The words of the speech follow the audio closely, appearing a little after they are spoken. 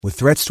With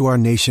threats to our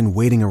nation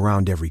waiting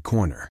around every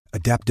corner,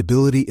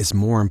 adaptability is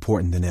more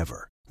important than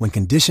ever. When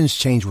conditions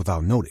change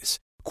without notice,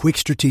 quick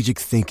strategic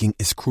thinking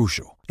is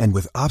crucial. And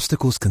with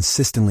obstacles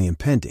consistently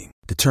impending,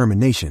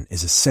 determination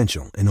is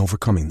essential in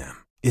overcoming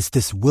them. It's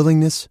this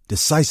willingness,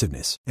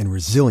 decisiveness, and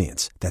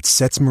resilience that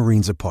sets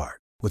Marines apart.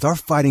 With our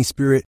fighting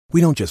spirit, we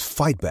don't just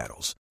fight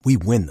battles, we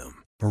win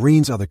them.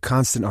 Marines are the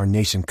constant our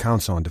nation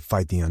counts on to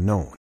fight the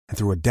unknown. And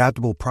through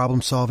adaptable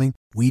problem solving,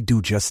 we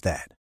do just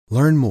that.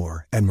 Learn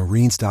more at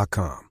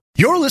marines.com.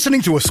 You're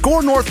listening to a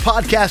Score North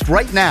podcast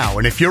right now,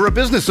 and if you're a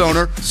business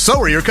owner, so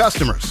are your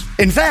customers.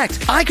 In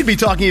fact, I could be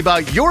talking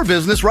about your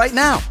business right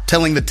now,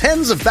 telling the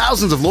tens of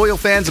thousands of loyal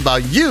fans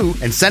about you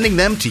and sending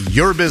them to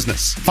your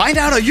business. Find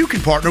out how you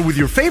can partner with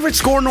your favorite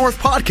Score North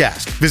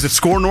podcast. Visit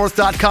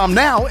scorenorth.com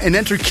now and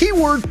enter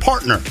keyword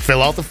partner.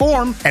 Fill out the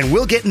form, and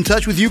we'll get in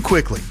touch with you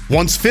quickly.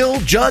 Once Phil,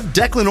 Judd,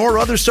 Declan, or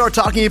others start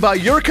talking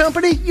about your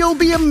company, you'll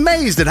be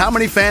amazed at how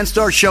many fans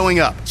start showing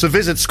up. So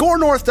visit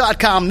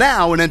scorenorth.com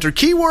now and enter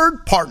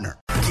keyword partner.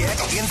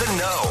 Get in the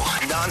know.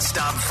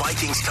 Non-stop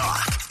Vikings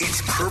talk.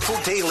 It's Purple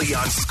Daily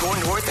on Score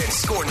North and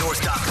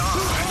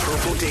ScoreNorth.com.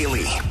 Purple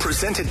Daily,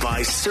 presented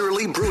by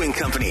Surly Brewing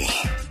Company.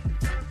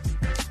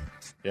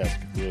 Yeah,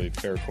 really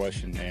fair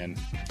question, and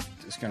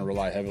just going to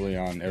rely heavily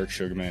on Eric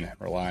Sugarman,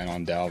 relying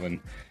on Dalvin.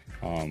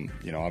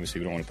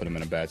 Obviously we don't want to put him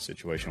in a bad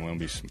situation. We want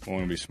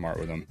to be smart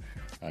with him.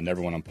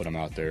 Never want to put him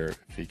out there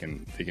if he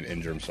can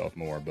injure himself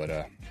more. But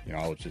I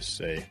would just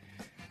say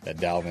that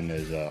Dalvin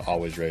is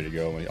always ready to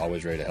go and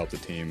always ready to help the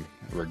team,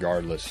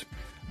 regardless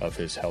of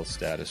his health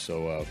status.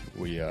 So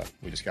we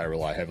just got to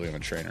rely heavily on the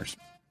trainers.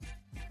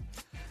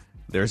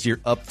 There's your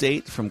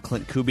update from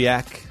Clint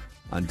Kubiak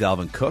on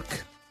Dalvin Cook.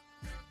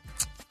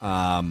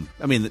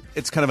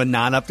 It's kind of a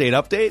non-update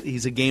update.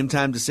 He's a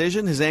game-time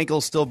decision. His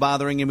ankle's still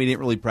bothering him. He didn't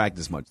really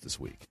practice much this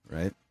week,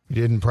 right? He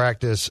didn't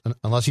practice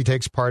unless he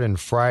takes part in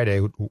Friday,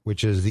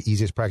 which is the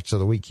easiest practice of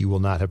the week. He will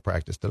not have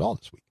practiced at all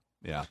this week.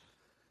 Yeah.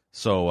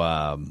 So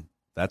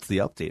that's the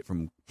update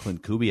from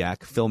Clint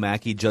Kubiak. Phil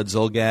Mackey, Judd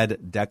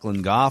Zulgad,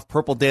 Declan Goff.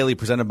 Purple Daily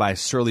presented by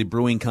Surly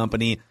Brewing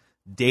Company.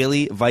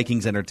 Daily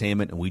Vikings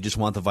entertainment, and we just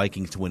want the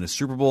Vikings to win a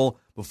Super Bowl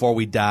before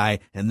we die,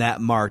 and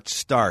that march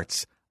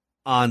starts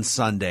on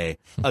Sunday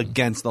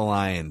against the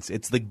Lions.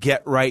 It's the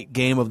get-right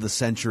game of the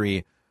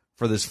century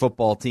for this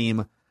football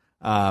team.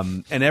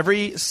 And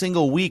every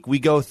single week we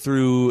go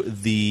through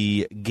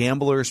the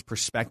gambler's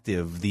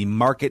perspective, the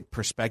market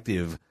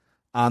perspective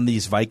on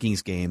these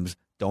Vikings games.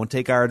 Don't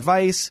take our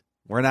advice.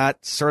 We're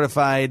not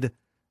certified.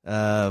 We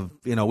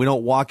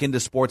don't walk into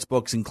sports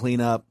books and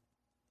clean up.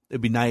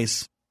 It'd be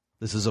nice.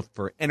 This is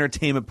for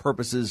entertainment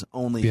purposes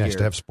only. It'd be nice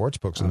to have sports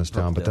books in this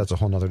town, but that's a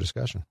whole other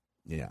discussion.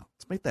 Yeah,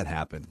 let's make that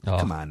happen. Oh.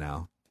 Come on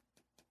now.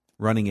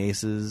 Running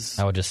Aces.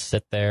 I would just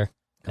sit there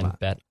and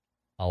bet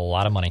a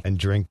lot of money. And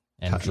drink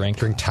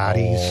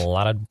toddies. A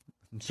lot of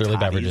surly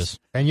beverages.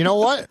 And you know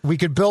what? We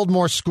could build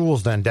more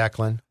schools then,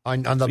 Declan.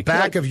 On the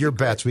back of your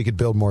bets, we could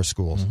build more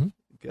schools.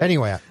 Mm-hmm.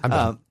 Anyway, I'm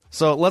done.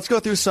 So let's go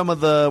through some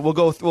of the. We'll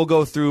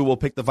go through. We'll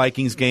pick the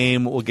Vikings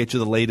game. We'll get you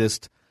the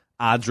latest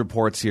odds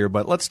reports here.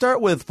 But let's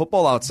start with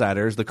Football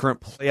Outsiders, the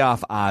current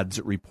playoff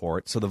odds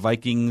report. So the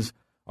Vikings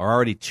are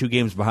already 2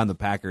 games behind the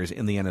Packers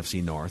in the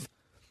NFC North.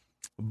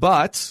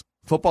 But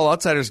Football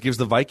Outsiders gives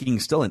the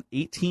Vikings still an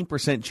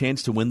 18%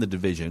 chance to win the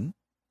division.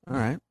 All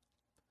right.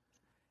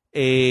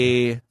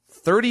 A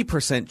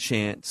 30%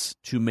 chance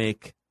to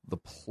make the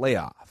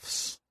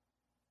playoffs.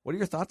 What are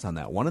your thoughts on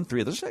that?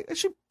 1-3. Those are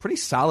actually pretty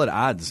solid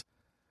odds,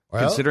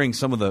 considering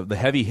some of the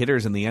heavy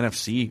hitters in the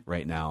NFC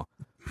right now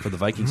for the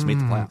Vikings to make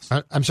the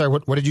playoffs. I'm sorry,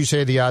 what did you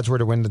say the odds were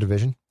to win the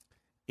division?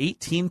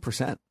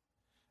 18%.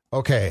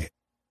 Okay.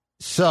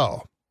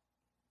 So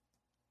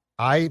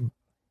I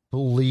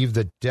believe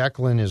that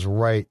Declan is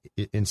right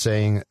in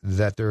saying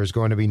that there is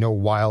going to be no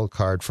wild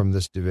card from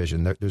this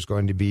division. There's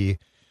going to be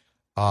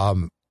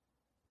the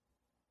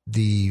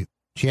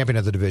champion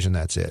of the division.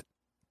 That's it.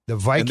 The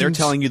Vikings, and they're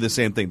telling you the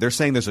same thing. They're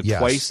saying there's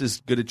twice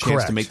as good a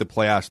chance to make the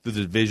playoffs through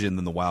the division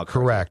than the wild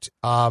card. Correct.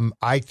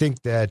 I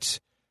think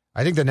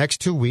the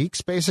next 2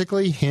 weeks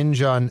basically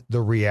hinge on the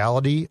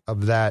reality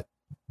of that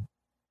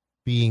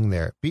being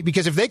there.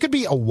 Because if they could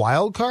be a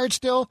wild card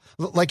still,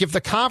 like if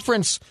the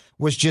conference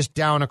was just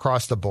down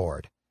across the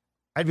board,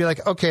 I'd be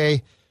like,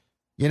 okay,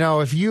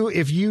 if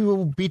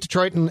you beat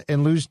Detroit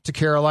and lose to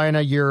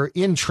Carolina, you're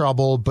in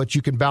trouble, but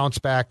you can bounce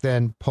back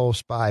then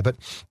post-bye. But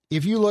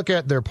if you look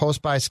at their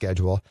post-bye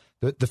schedule,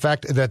 the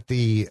fact that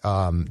the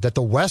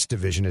West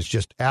division is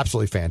just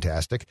absolutely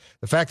fantastic,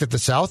 the fact that the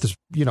South is,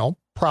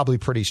 probably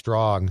pretty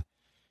strong,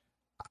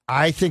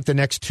 I think the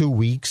next 2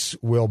 weeks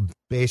will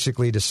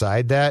basically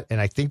decide that, and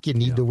I think you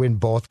need to win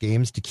both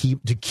games to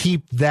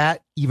keep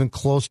that even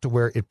close to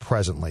where it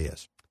presently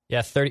is.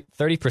 Yeah,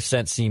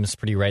 30% seems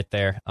pretty right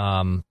there.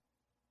 There's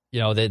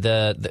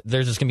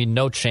just going to be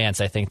no chance,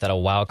 I think, that a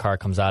wild card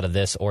comes out of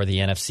this or the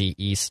NFC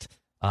East.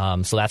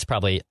 So that's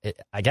probably,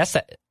 I guess,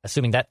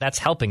 assuming that's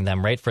helping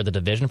them, right, for the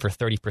division for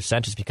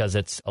 30%, just because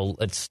it's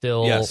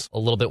still a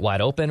little bit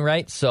wide open,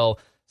 right? So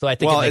I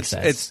think it makes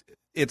sense.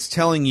 it's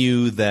telling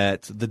you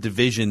that the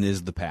division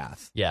is the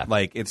path. Yeah.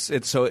 Like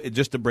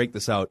just to break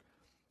this out,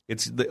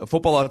 the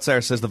Football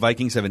Outsider says the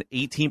Vikings have an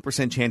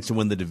 18% chance to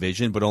win the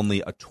division, but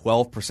only a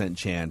 12%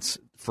 chance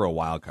for a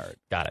wild card.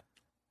 Got it.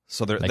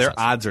 So their sense.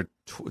 odds are,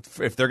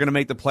 if they're going to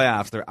make the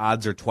playoffs, their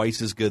odds are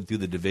twice as good through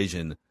the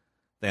division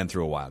than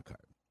through a wild card.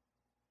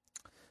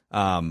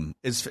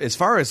 As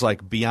far as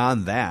like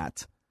beyond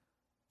that,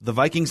 the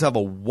Vikings have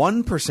a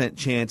 1%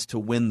 chance to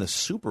win the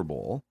Super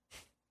Bowl.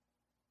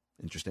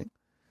 Interesting.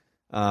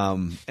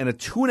 And a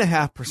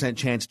 2.5%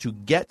 chance to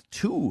get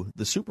to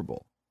the Super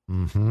Bowl.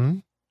 Mm-hmm.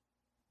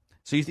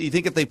 So you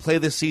think if they play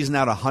this season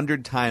out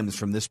 100 times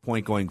from this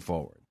point going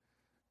forward,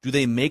 do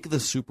they make the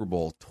Super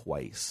Bowl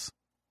twice?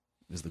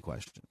 Is the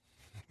question.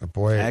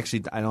 Boy,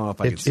 actually, I don't know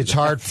if I can say it's that.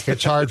 hard.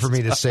 It's hard for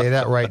me to say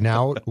that right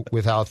now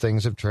with how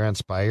things have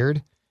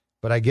transpired.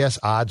 But I guess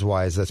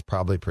odds-wise, that's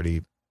probably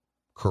pretty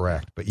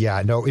correct. But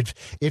yeah, no,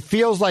 it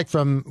feels like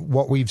from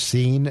what we've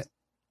seen,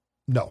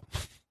 no.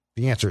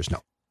 The answer is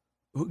no.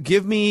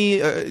 Give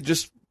me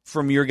just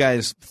from your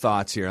guys'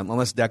 thoughts here,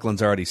 unless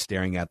Declan's already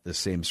staring at the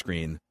same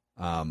screen,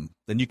 then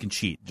you can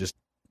cheat. Just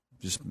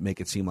make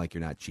it seem like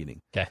you're not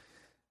cheating. Okay.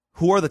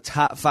 Who are the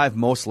top 5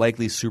 most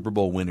likely Super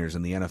Bowl winners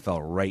in the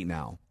NFL right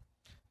now?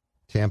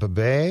 Tampa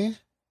Bay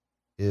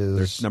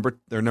is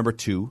they're number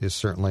 2. Is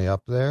certainly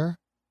up there.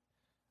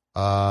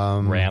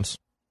 Rams.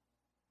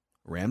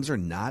 Rams are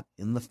not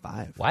in the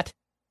 5. What?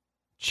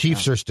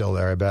 Chiefs are still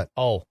there, I bet.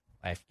 Oh,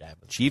 I forgot.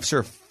 Chiefs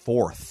are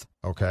 4th.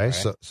 Okay,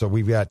 right. so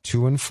we've got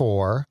 2 and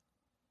 4.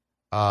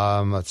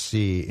 Let's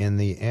see. In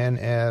the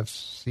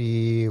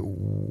NFC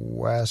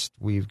West,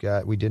 we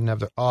didn't have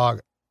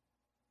the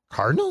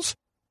Cardinals.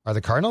 Are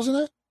the Cardinals in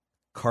there?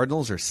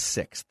 Cardinals are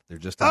 6th. They're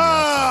just on the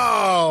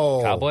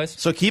outside. Cowboys.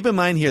 So keep in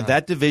mind here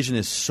that division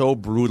is so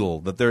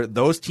brutal that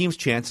those teams'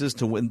 chances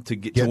to win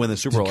the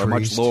Super Bowl are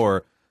much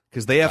lower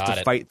because they have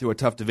to fight through a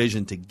tough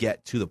division to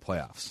get to the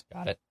playoffs.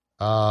 Got it.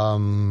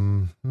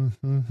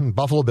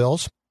 Buffalo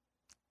Bills.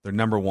 They're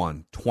number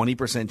 1,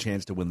 20%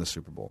 chance to win the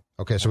Super Bowl.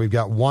 Okay, so we've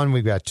got 1,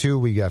 we've got 2,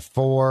 we've got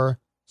 4.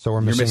 So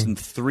you're missing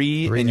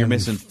 3 and you're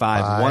missing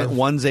 5.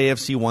 One's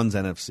AFC, one's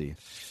NFC.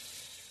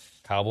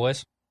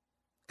 Cowboys.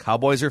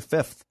 Cowboys are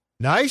 5th.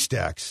 Nice,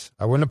 Dex.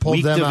 I wouldn't have pulled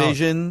Weak them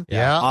division. out.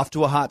 Yeah, off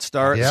to a hot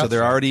start. Yeah. So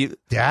they're already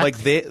Dak. like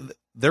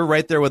they're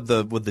right there with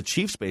the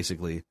Chiefs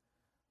basically.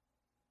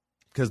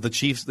 Because the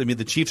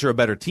Chiefs are a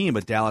better team,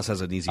 but Dallas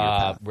has an easier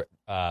path.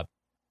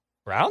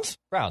 Browns.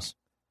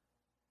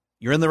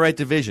 You're in the right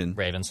division.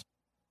 Ravens.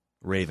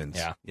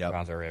 Yeah. Yep.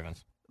 Browns are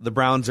Ravens. The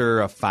Browns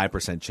are a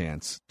 5%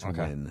 chance to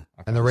win.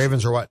 Okay. And the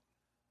Ravens are what?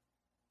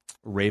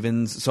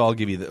 Ravens. So I'll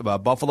give you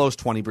Buffalo's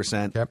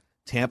 20%. Yep.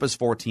 Tampa's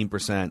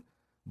 14%.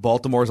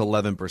 Baltimore's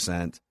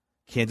 11%.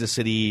 Kansas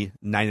City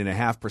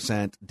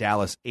 9.5%.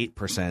 Dallas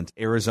 8%.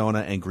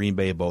 Arizona and Green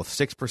Bay both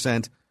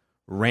 6%.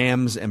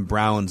 Rams and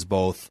Browns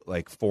both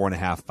like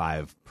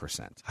 4.5%,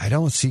 5%. I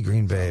don't see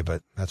Green Bay,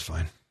 but that's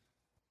fine.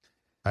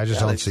 I just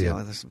don't see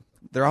it.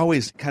 They're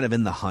always kind of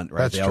in the hunt, right?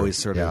 That's they true. always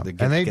sort of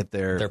get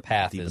their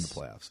path deep is in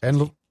the playoffs.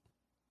 And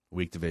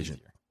Weak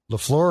division.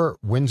 LaFleur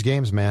wins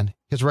games, man.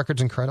 His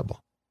record's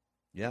incredible.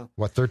 Yeah.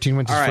 13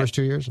 wins his All right. first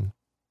 2 years?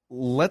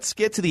 Let's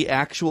get to the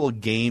actual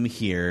game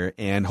here,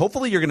 and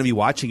hopefully you're going to be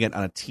watching it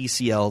on a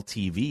TCL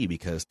TV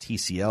because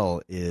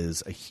TCL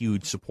is a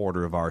huge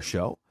supporter of our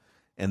show,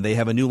 and they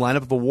have a new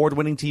lineup of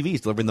award-winning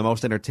TVs delivering the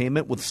most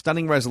entertainment with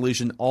stunning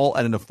resolution, all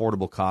at an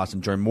affordable cost.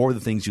 Enjoy more of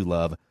the things you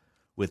love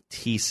with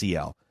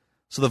TCL.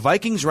 So the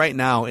Vikings right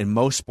now in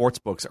most sports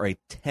books are a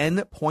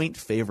 10-point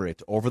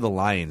favorite over the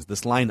Lions.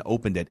 This line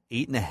opened at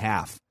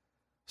 8.5.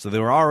 So they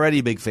were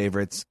already big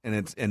favorites,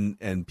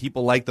 and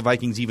people like the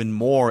Vikings even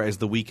more as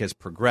the week has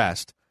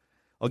progressed.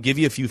 I'll give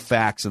you a few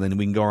facts, and then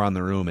we can go around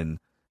the room and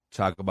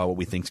talk about what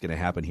we think is going to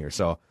happen here.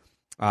 So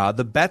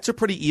the bets are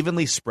pretty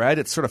evenly spread.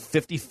 It's sort of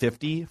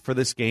 50-50 for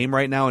this game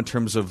right now in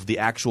terms of the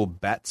actual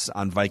bets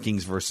on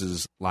Vikings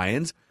versus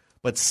Lions.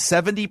 But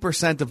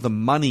 70% of the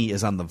money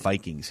is on the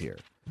Vikings here.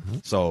 Mm-hmm.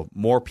 So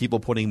more people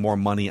putting more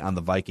money on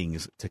the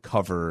Vikings to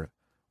cover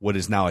what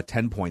is now a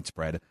 10-point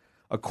spread.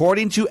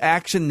 According to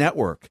Action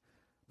Network,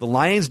 the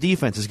Lions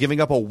defense is giving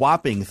up a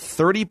whopping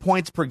 30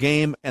 points per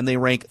game, and they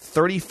rank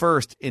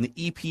 31st in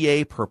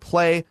EPA per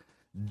play,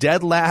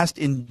 dead last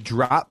in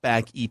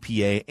dropback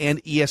EPA,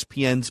 and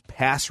ESPN's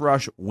pass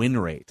rush win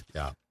rate.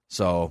 Yeah.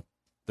 So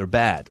they're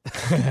bad.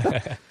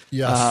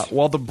 Yes.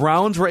 While the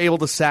Browns were able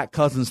to sack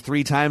Cousins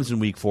 3 times in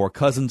Week 4,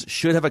 Cousins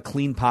should have a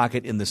clean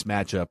pocket in this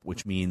matchup,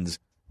 which means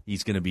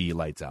he's going to be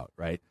lights out,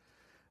 right?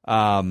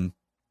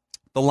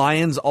 The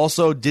Lions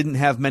also didn't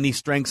have many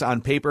strengths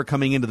on paper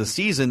coming into the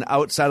season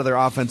outside of their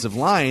offensive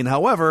line.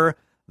 However,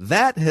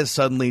 that has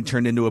suddenly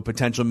turned into a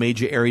potential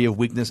major area of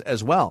weakness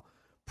as well.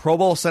 Pro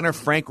Bowl center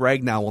Frank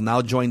Ragnow will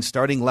now join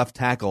starting left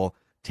tackle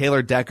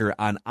Taylor Decker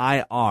on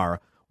IR,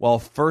 while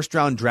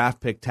first-round draft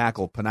pick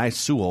tackle Penei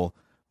Sewell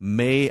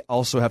may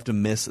also have to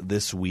miss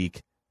this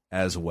week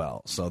as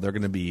well. So they're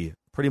going to be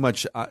pretty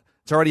much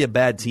it's already a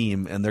bad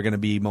team, and they're going to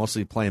be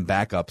mostly playing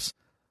backups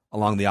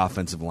along the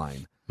offensive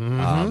line.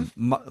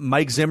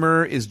 Mike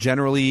Zimmer is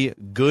generally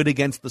good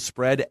against the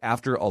spread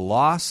after a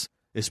loss,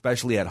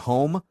 especially at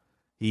home.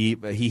 He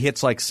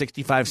hits like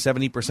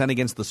 65-70%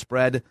 against the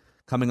spread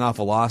coming off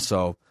a loss.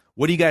 So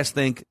what do you guys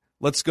think?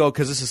 Let's go,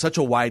 because this is such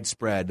a wide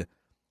spread.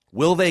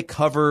 Will they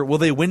cover? Will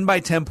they win by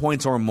 10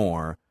 points or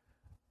more?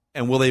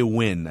 And will they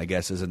win, I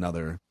guess, is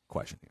another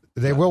question here.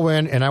 They will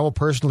win, and I will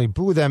personally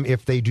boo them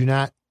if they do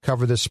not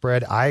cover the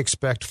spread. I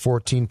expect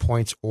 14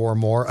 points or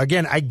more.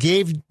 Again, I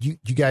gave you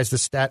guys the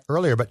stat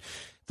earlier, but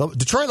the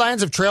Detroit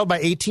Lions have trailed by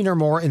 18 or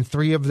more in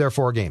 3 of their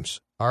 4 games.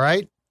 All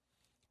right?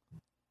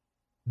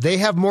 They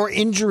have more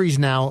injuries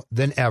now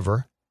than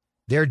ever.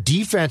 Their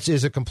defense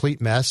is a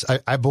complete mess.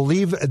 I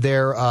believe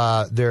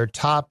their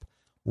top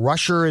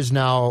rusher is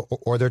now,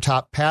 or their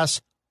top pass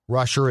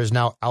rusher is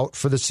now out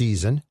for the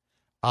season.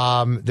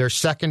 Their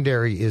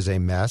secondary is a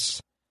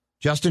mess.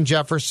 Justin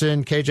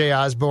Jefferson, KJ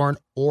Osborne,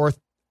 or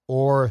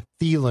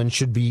Thielen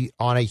should be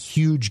on a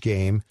huge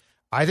game.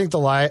 I think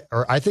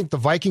the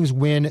Vikings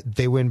win.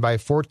 They win by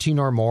 14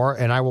 or more,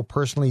 and I will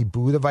personally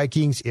boo the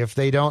Vikings if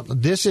they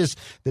don't. This is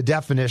the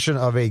definition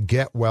of a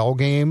get well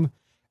game,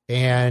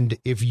 and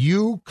if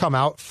you come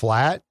out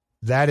flat,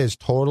 that is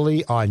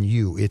totally on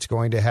you. It's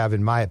going to have,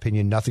 in my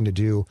opinion, nothing to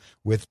do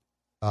with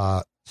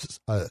a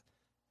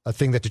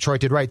thing that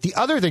Detroit did right. The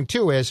other thing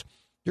too is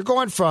you're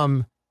going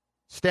from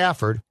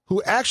Stafford,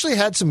 who actually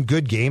had some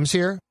good games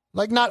here,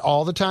 like not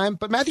all the time,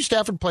 but Matthew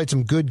Stafford played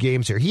some good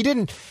games here. He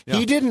didn't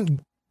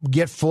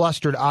get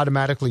flustered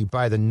automatically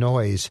by the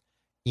noise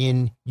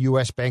in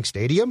US Bank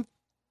Stadium.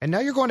 And now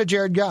you're going to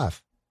Jared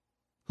Goff,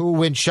 who,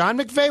 when Sean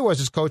McVay was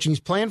his coach and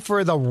he's playing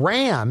for the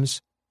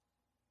Rams,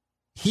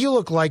 he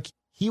looked like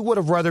he would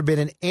have rather been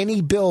in any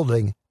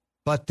building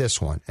but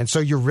this one. And so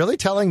you're really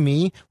telling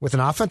me, with an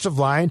offensive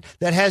line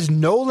that has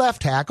no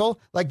left tackle,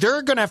 like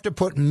they're going to have to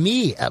put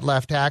me at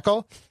left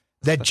tackle,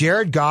 that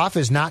Jared Goff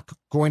is not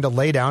going to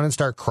lay down and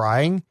start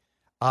crying?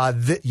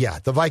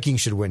 The Vikings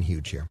should win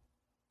huge here.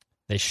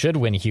 They should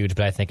win huge,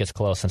 but I think it's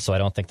close, and so I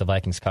don't think the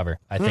Vikings cover.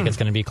 I think it's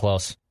going to be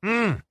close.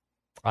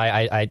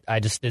 I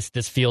just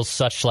this feels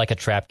such like a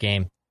trap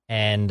game,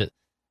 and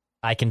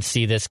I can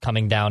see this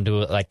coming down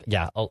to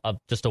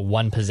just a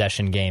one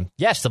possession game.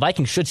 Yes, the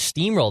Vikings should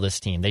steamroll this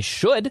team. They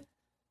should,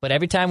 but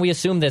every time we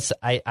assume this,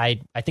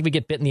 I think we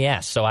get bit in the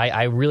ass. So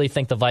I really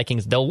think the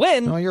Vikings, they'll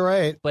win. No, you're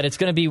right. But it's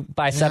going to be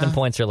by 7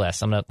 points or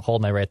less. I'm going to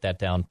hold my write that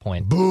down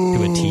point to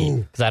a T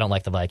because I don't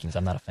like the Vikings.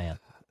 I'm not a fan.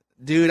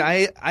 Dude,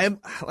 I'm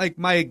like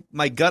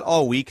my gut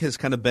all week has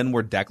kind of been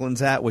where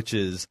Declan's at, which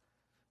is,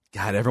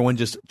 God, everyone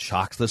just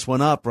chalks this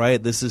one up,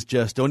 right? This is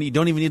just you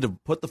don't even need to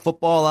put the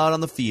football out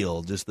on the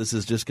field. This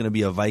is just going to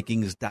be a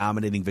Vikings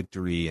dominating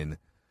victory. And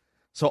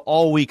so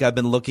all week I've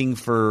been looking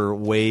for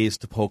ways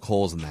to poke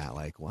holes in that.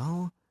 Like,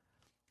 well,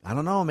 I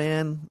don't know,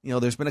 man. You know,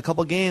 there's been a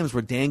couple games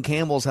where Dan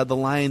Campbell's had the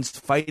Lions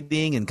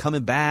fighting and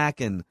coming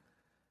back, and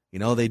you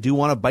know, they do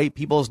want to bite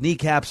people's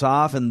kneecaps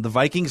off, and the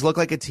Vikings look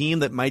like a team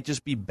that might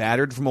just be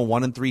battered from a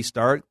 1-3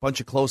 start, bunch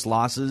of close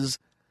losses.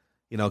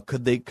 You know,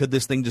 could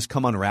this thing just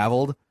come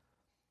unraveled?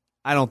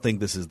 I don't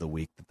think this is the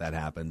week that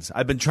happens.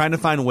 I've been trying to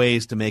find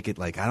ways to make it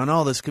like, I don't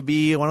know, this could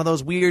be one of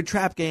those weird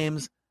trap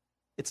games.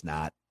 It's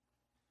not.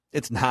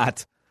 It's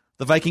not.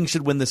 The Vikings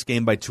should win this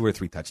game by 2 or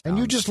 3 touchdowns. And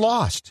you just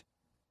lost.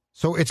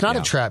 So it's not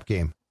a trap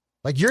game.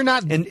 Like, you're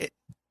not. And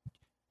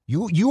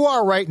you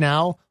are right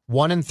now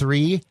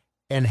 1-3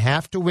 and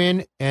have to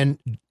win, and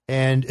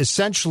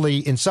essentially,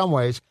 in some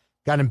ways,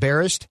 got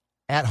embarrassed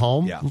at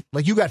home. Yeah.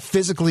 Like, you got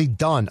physically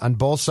done on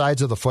both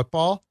sides of the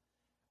football.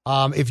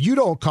 If you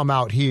don't come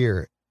out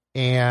here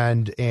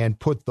and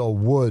put the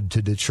wood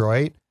to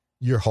Detroit,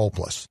 you're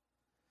hopeless.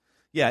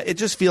 Yeah, it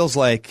just feels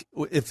like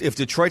if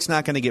Detroit's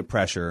not going to get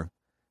pressure,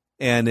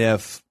 and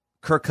if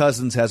Kirk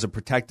Cousins has a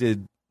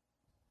protected,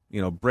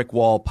 brick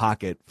wall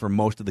pocket for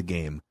most of the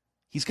game,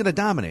 he's going to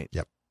dominate.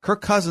 Yep.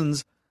 Kirk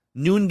Cousins,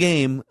 noon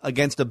game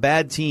against a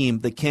bad team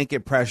that can't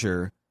get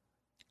pressure,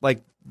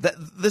 like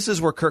this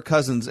is where Kirk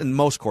Cousins, and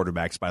most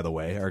quarterbacks, by the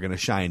way, are going to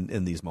shine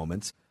in these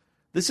moments.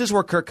 This is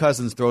where Kirk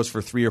Cousins throws for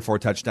 3 or 4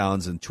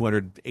 touchdowns and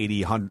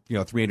 280,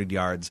 300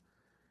 yards.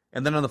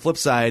 And then on the flip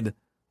side,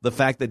 the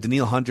fact that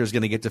Danielle Hunter is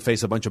going to get to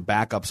face a bunch of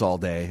backups all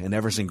day, and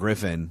Everson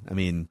Griffin, I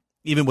mean,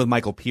 even with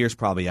Michael Pierce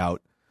probably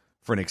out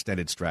for an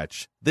extended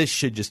stretch, this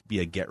should just be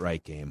a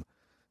get-right game.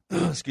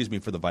 Excuse me,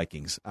 for the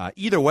Vikings.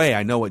 Either way,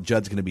 I know what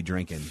Judd's going to be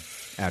drinking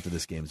after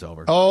this game's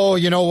over. Oh,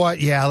 you know what?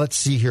 Yeah, let's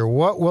see here.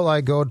 What will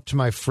I go to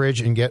my fridge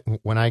and get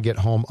when I get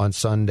home on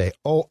Sunday?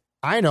 Oh,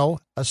 I know,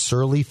 a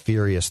Surly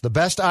Furious, the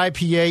best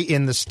IPA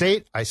in the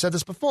state. I said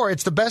this before.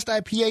 It's the best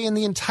IPA in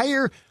the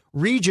entire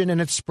region,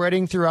 and it's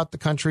spreading throughout the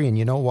country. And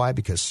you know why?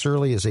 Because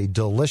Surly is a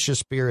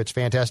delicious beer. It's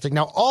fantastic.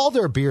 Now, all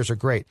their beers are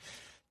great.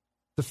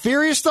 The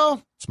Furious,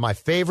 though, it's my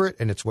favorite,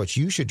 and it's what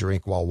you should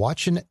drink while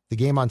watching the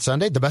game on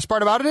Sunday. The best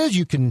part about it is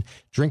you can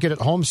drink it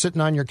at home sitting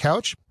on your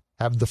couch,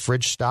 have the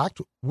fridge stocked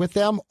with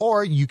them,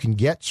 or you can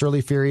get Surly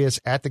Furious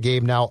at the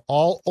game now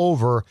all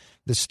over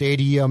the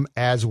stadium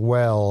as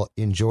well.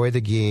 Enjoy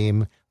the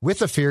game with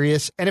the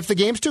Furious. And if the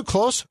game's too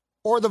close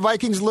or the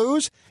Vikings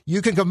lose,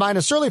 you can combine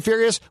a Surly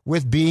Furious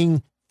with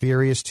being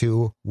Furious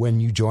 2 when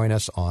you join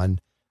us on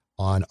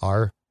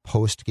our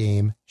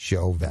post-game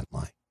show vent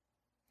line.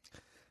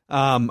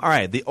 All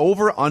right, the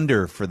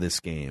over-under for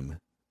this game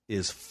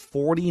is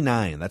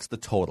 49. That's the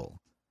total.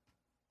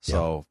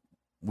 So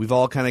we've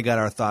all kind of got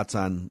our thoughts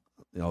on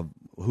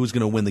who's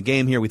going to win the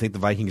game here. We think the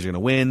Vikings are going to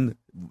win.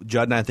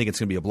 Judd and I think it's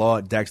going to be a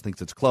blowout. Dex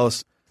thinks it's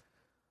close.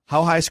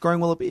 How high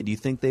scoring will it be? Do you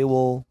think they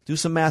will do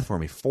some math for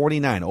me?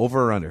 49,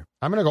 over or under?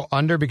 I'm going to go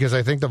under because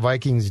I think the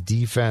Vikings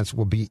defense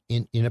will be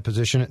in a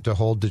position to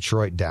hold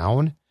Detroit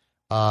down.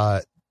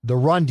 The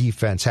run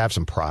defense, have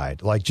some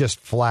pride. Like, just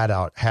flat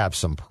out have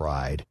some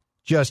pride.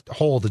 Just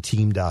hold the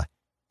team to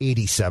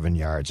 87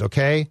 yards,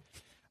 okay?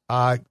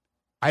 I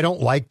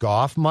don't like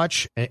Goff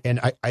much,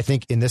 and I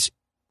think in this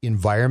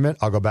environment,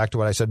 I'll go back to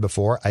what I said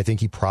before, I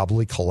think he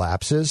probably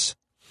collapses.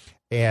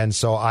 And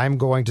so I'm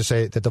going to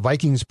say that the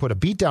Vikings put a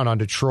beatdown on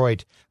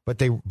Detroit, but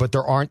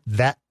there aren't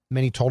that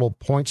many total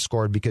points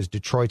scored because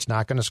Detroit's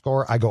not going to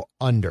score. I go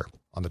under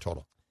on the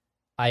total.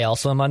 I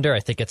also am under. I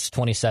think it's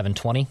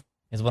 27-20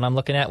 is what I'm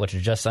looking at, which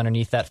is just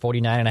underneath that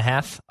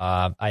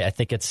 49.5. I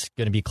think it's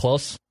going to be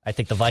close. I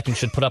think the Vikings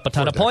should put up a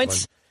ton of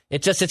points.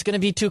 It's going to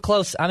be too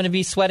close. I'm going to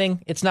be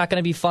sweating. It's not going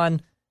to be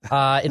fun.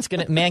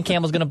 Man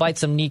Campbell's going to bite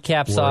some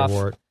kneecaps off.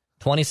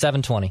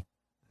 27-20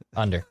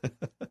 under.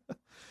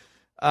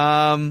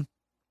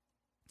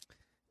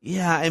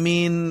 Yeah, I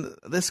mean,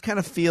 this kind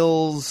of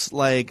feels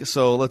like,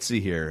 so let's see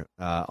here.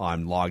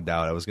 I'm logged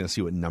out. I was going to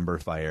see what Number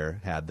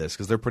Fire had this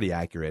because they're pretty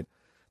accurate.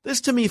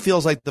 This to me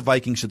feels like the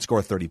Vikings should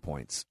score 30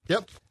 points.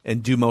 Yep.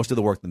 And do most of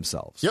the work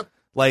themselves. Yep.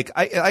 Like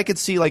I could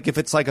see like if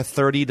it's like a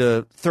 30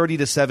 to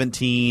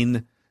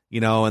 17,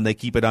 and they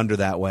keep it under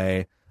that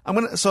way. I'm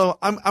going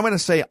to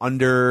say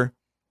under,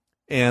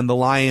 and the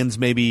Lions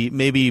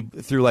maybe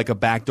through like a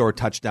backdoor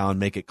touchdown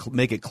make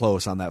it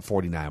close on that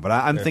 49. But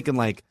I'm thinking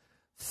like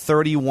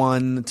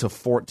 31 to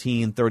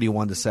 14,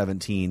 31 to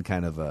 17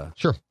 kind of a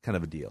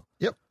deal.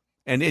 Yep.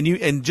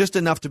 And just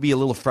enough to be a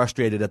little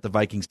frustrated at the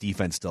Vikings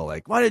defense still.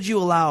 Like, why did you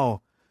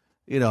allow,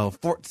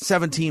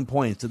 17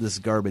 points to this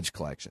garbage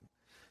collection?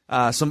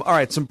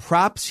 Some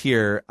props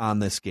here on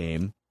this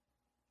game.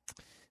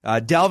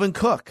 Dalvin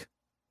Cook,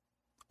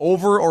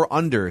 over or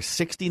under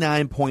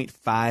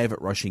 69.5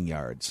 rushing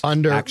yards.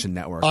 Under. Action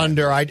Network.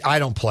 Under. I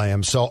don't play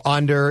him. So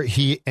under.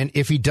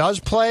 If he does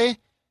play,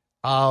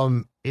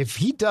 and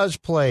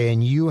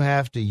you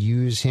have to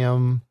use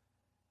him,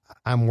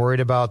 I'm worried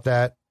about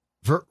that.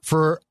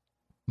 For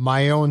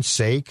my own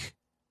sake,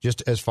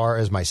 just as far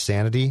as my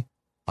sanity,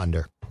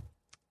 under.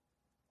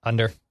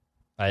 Under.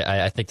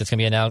 I think that's going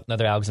to be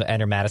another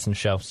Alexander Madison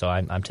show, so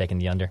I'm taking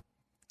the under.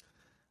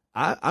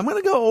 I'm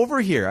going to go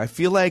over here. I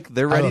feel like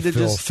they're ready to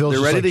Phil's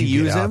they're ready like, to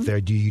you use get out him. there.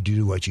 Do you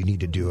do what you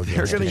need to do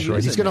against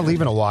Detroit? He's going to him,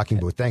 leave in a walking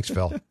boot. Thanks,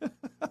 Phil.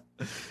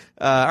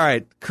 All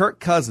right, Kirk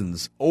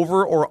Cousins,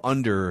 over or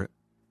under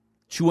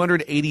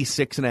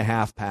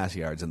 286.5 pass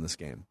yards in this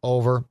game.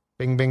 Over.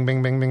 Bing, bing,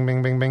 bing, bing, bing,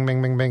 bing, bing, bing,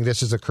 bing, bing, bing.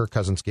 This is a Kirk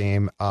Cousins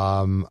game.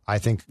 I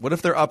think. What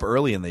if they're up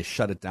early and they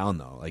shut it down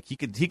though? Like he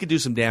could do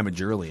some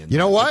damage early. And you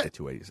know what?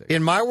 286.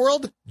 In my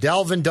world,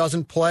 Dalvin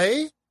doesn't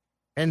play,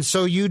 and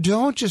so you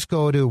don't just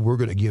go to we're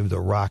going to give the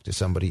rock to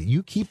somebody.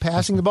 You keep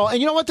passing the ball, and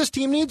you know what this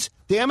team needs?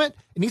 Damn it!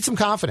 It needs some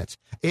confidence.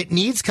 It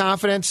needs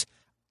confidence.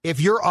 If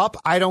you're up,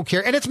 I don't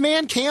care. And it's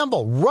Man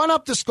Campbell. Run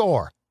up the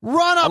score.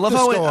 Run up the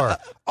score.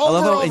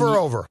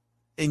 Over.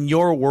 In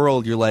your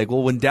world, you're like,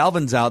 well, when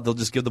Dalvin's out, they'll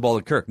just give the ball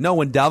to Kirk. No,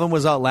 when Dalvin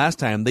was out last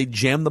time, they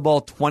jammed the ball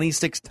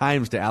 26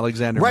 times to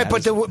Alexander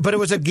Madison. Right, but it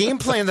was a game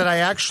plan that I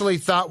actually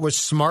thought was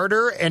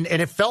smarter, and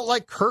it felt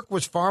like Kirk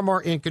was far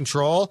more in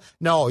control.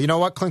 No, you know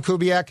what, Clint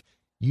Kubiak?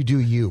 You do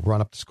you.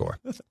 Run up the score.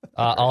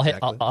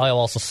 I'll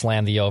also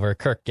slam the over.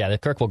 Kirk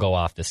will go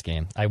off this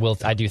game. I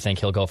do think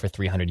he'll go for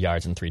 300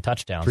 yards and 3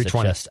 touchdowns.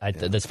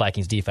 320. This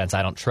Vikings defense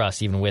I don't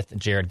trust, even with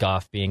Jared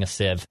Goff being a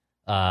sieve.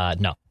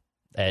 No.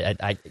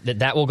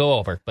 That will go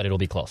over, but it'll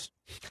be close.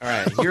 All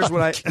right, here's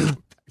what I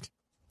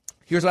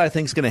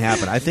think is going to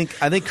happen. I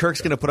think Kirk's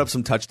going to put up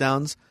some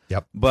touchdowns.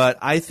 Yep. But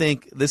I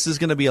think this is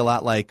going to be a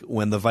lot like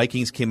when the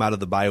Vikings came out of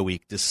the bye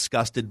week,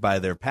 disgusted by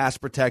their pass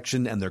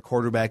protection and their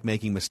quarterback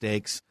making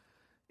mistakes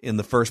in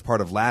the first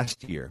part of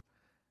last year,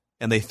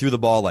 and they threw the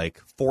ball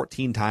like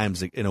 14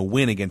 times in a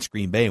win against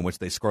Green Bay, in which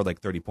they scored like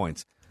 30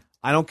 points.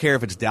 I don't care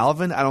if it's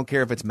Dalvin. I don't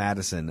care if it's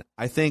Madison.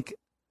 I think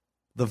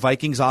the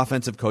Vikings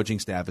offensive coaching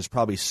staff is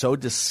probably so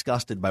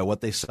disgusted by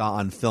what they saw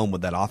on film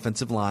with that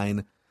offensive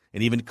line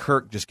and even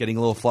Kirk just getting a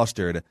little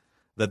flustered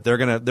that they're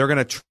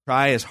gonna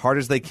try as hard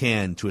as they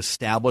can to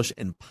establish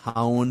and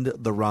pound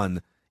the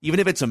run. Even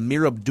if it's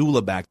Amir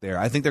Abdullah back there,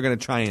 I think they're going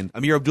to try and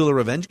Amir Abdullah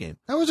revenge game.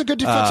 That was a good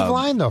defensive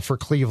line though for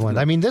Cleveland.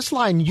 I mean, this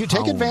line, you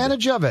take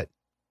advantage of it.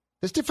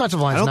 This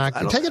defensive line's not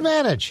going to take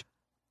advantage.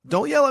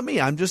 Don't yell at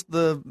me. I'm just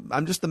the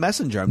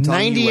messenger. I'm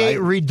telling 98 you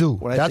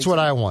redo. That's what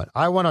I want.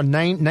 I want a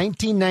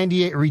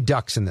 1998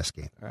 redux in this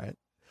game. All right.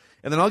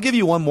 And then I'll give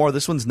you one more.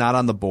 This one's not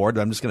on the board,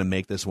 but I'm just going to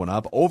make this one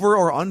up. Over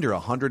or under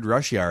 100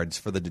 rush yards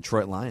for the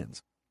Detroit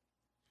Lions?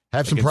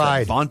 Have some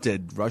pride.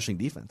 Vaunted rushing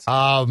defense.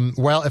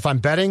 Well, if I'm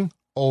betting,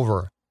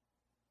 over.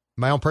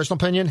 my own personal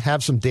opinion,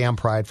 have some damn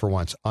pride for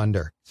once.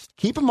 Under.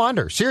 Keep them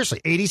under.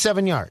 Seriously,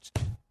 87 yards.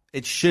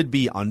 It should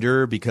be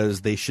under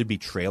because they should be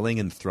trailing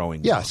and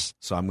throwing. Yes. Now.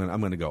 So I'm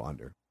going to go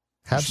under.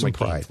 Have some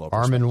pride.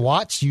 Armin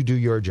Watts, you do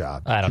your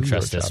job. I don't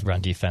trust this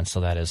run defense,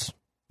 so that is,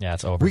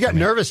 it's over. We got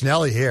Nervous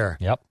Nelly here.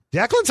 Yep.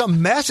 Declan's a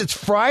mess. It's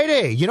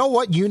Friday. You know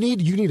what you need?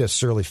 You need a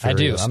Surly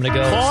Furious. I do. I'm going to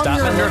go stop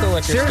my local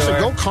liquor Seriously, store.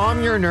 go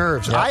calm your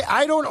nerves. Yep.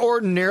 I don't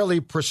ordinarily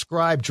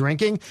prescribe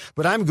drinking,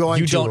 but I'm going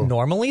to. You don't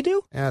normally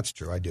do? That's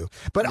true. I do.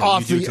 But Yeah,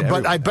 off you do the. to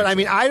But everyone, I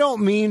mean, I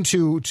don't mean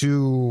to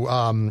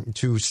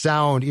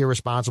sound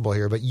irresponsible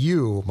here, but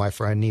you, my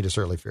friend, need a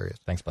Surly Furious.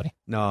 Thanks, buddy.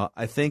 No,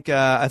 I think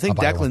I'll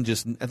buy one.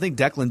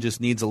 Declan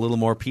just needs a little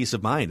more peace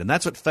of mind, and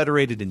that's what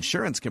Federated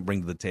Insurance can bring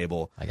to the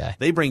table. Okay.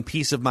 They bring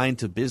peace of mind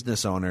to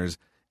business owners,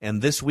 and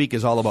this week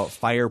is all about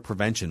fire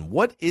prevention.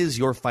 What is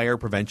your fire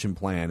prevention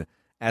plan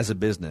as a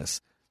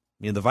business?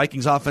 The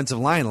Vikings offensive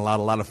line allowed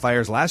a lot of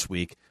fires last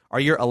week.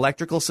 Are your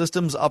electrical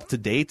systems up to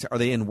date? Are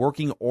they in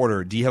working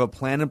order? Do you have a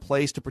plan in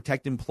place to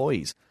protect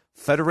employees?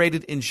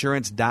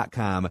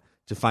 Federatedinsurance.com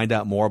to find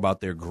out more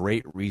about their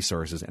great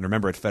resources. And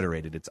remember, at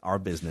Federated, it's our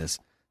business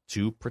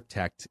to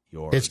protect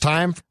yours. It's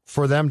time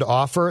for them to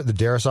offer the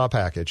Darisaw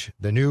package,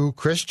 the new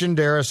Christian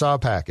Darisaw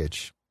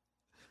package.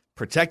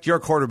 Protect your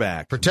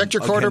quarterback. Protect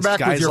your quarterback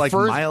guys with your like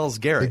first. Myles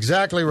Garrett.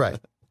 Exactly right.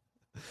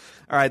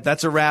 All right,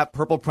 that's a wrap.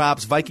 Purple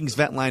Props, Vikings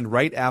Vent Line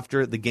right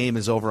after the game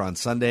is over on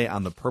Sunday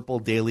on the Purple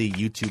Daily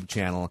YouTube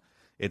channel.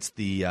 It's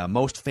the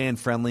most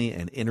fan-friendly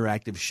and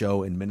interactive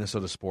show in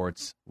Minnesota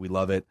sports. We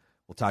love it.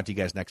 We'll talk to you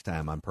guys next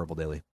time on Purple Daily.